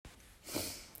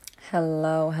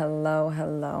Hello, hello,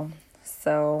 hello.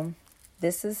 So,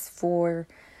 this is for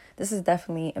this is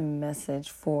definitely a message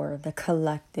for the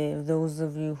collective, those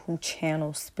of you who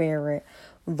channel spirit,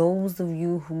 those of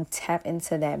you who tap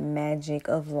into that magic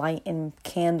of lighting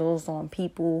candles on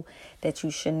people that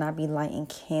you should not be lighting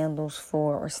candles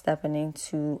for, or stepping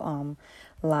into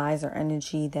lies or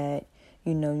energy that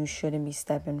you shouldn't be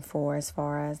stepping for, as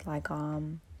far as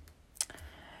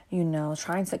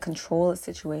trying to control a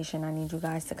situation. I need you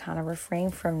guys to kind of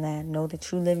refrain from that. Know that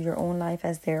you live your own life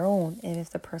as their own. And if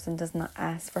the person does not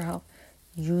ask for help,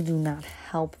 you do not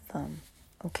help them.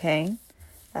 Okay?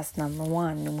 That's number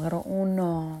one. Numero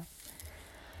uno.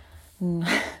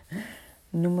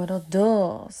 Numero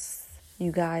dos.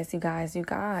 You guys,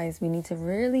 we need to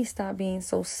really stop being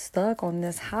so stuck on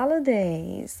this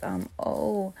holidays.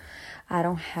 I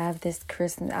don't have this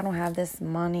Christmas, I don't have this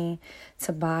money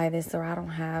to buy this, or I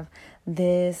don't have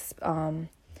this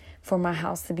for my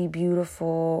house to be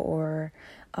beautiful, or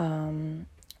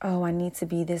I need to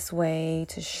be this way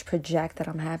to project that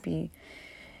I'm happy.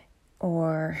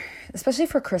 Or especially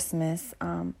for Christmas,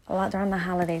 a lot during the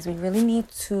holidays, we really need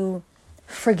to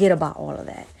forget about all of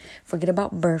that. Forget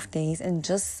about birthdays and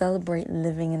just celebrate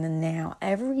living in the now.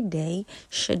 Every day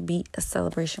should be a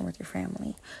celebration with your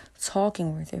family,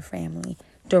 talking with your family,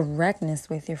 directness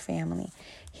with your family,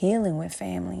 healing with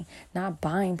family, not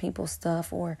buying people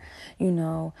stuff. Or,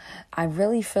 I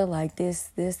really feel like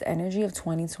this energy of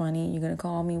 2020, you're going to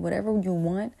call me whatever you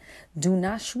want. Do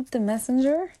not shoot the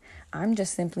messenger. I'm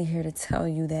just simply here to tell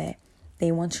you that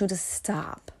they want you to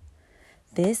stop.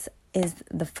 This is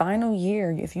the final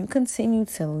year. If you continue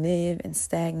to live and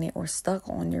stagnate or stuck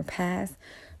on your past,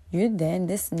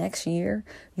 this next year,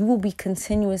 you will be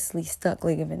continuously stuck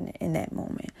living in that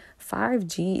moment.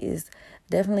 5G is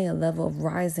definitely a level of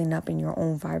rising up in your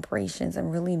own vibrations and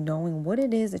really knowing what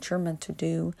it is that you're meant to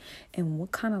do and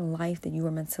what kind of life that you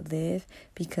are meant to live,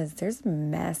 because there's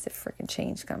massive freaking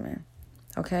change coming.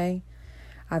 Okay?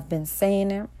 I've been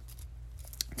saying it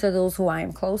to those who I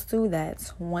am close to, that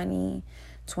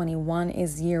 2021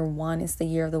 is year one. It's the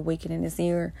year of the awakening. It's the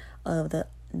year of the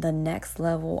next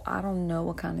level. I don't know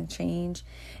what kind of change.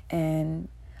 And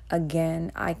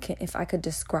again, if I could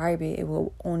describe it, it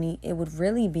would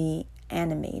really be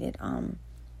animated.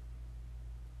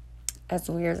 As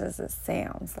weird as it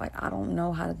sounds, like, I don't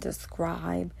know how to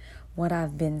describe what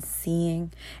I've been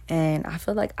seeing, and I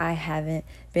feel like I haven't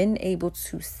been able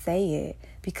to say it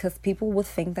because people would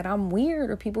think that I'm weird,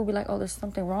 or people would be like, oh, there's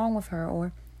something wrong with her,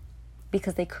 or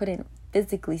because they couldn't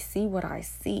physically see what I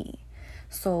see.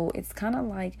 So it's kind of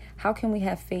like, how can we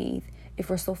have faith if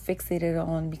we're so fixated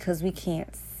on, because we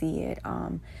can't see it,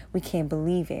 we can't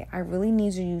believe it? I really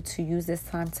need you to use this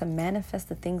time to manifest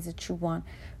the things that you want.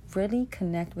 Really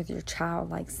connect with your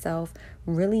childlike self.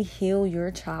 Really heal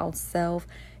your child self.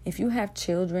 If you have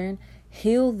children,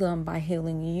 heal them by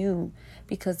healing you,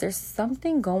 because there's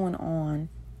something going on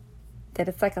that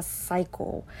it's like a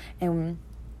cycle. And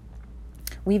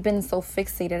we've been so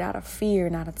fixated out of fear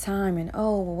and out of time. And,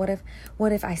 what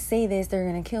if I say this, they're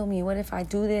going to kill me? What if I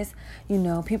do this?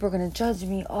 People are going to judge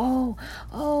me. All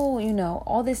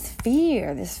this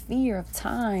fear of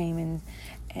time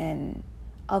and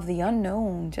of the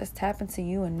unknown. Just tap into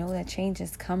you and know that change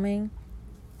is coming.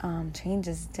 Change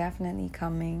is definitely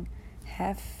coming.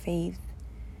 Have faith.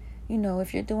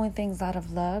 If you're doing things out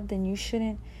of love, then you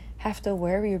shouldn't have to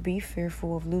worry or be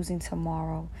fearful of losing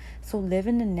tomorrow. So live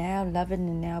in the now, love in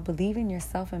the now, believe in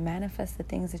yourself, and manifest the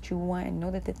things that you want, and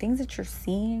know that the things that you're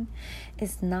seeing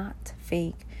is not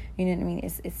fake. You know what I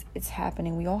mean? It's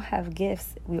happening. We all have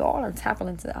gifts. We all are tapping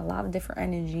into a lot of different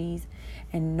energies,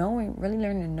 and really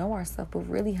learning to know ourselves, but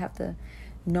really have to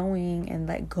knowing and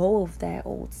let go of that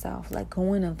old self, let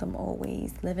go of them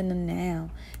always. Live in the now.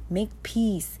 Make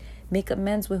peace. Make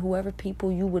amends with whoever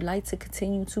people you would like to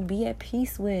continue to be at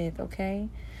peace with, okay?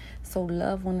 So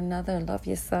love one another, love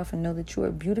yourself, and know that you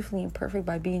are beautifully imperfect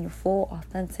by being your full,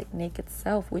 authentic, naked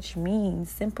self, which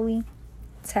means simply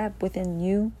tap within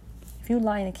you. If you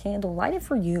light a candle, light it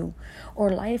for you,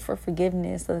 or light it for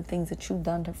forgiveness of the things that you've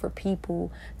done to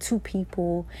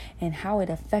people, and how it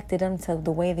affected them to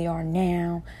the way they are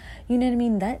now. You know what I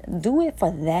mean? Do it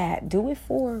for that. Do it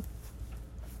for,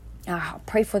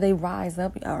 pray for they rise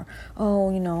up, or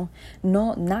no,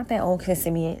 not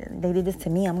that, they did this to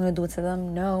me, I'm gonna do it to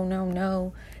them.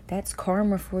 No, that's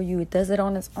karma for you. It does it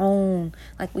on its own.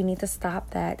 Like, we need to stop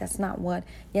that. That's not what.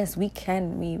 Yes, we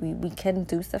can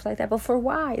do stuff like that, but for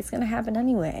why? It's gonna happen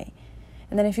anyway.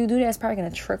 And then if you do that, it's probably gonna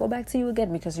trickle back to you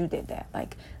again because you did that.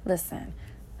 Like, listen,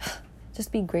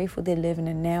 just be grateful they live in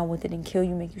the now with it and kill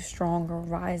you, make you stronger,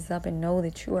 rise up, and know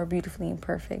that you are beautifully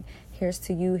imperfect. Here's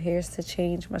to you. Here's to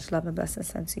change. Much love and blessings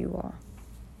sent to you all.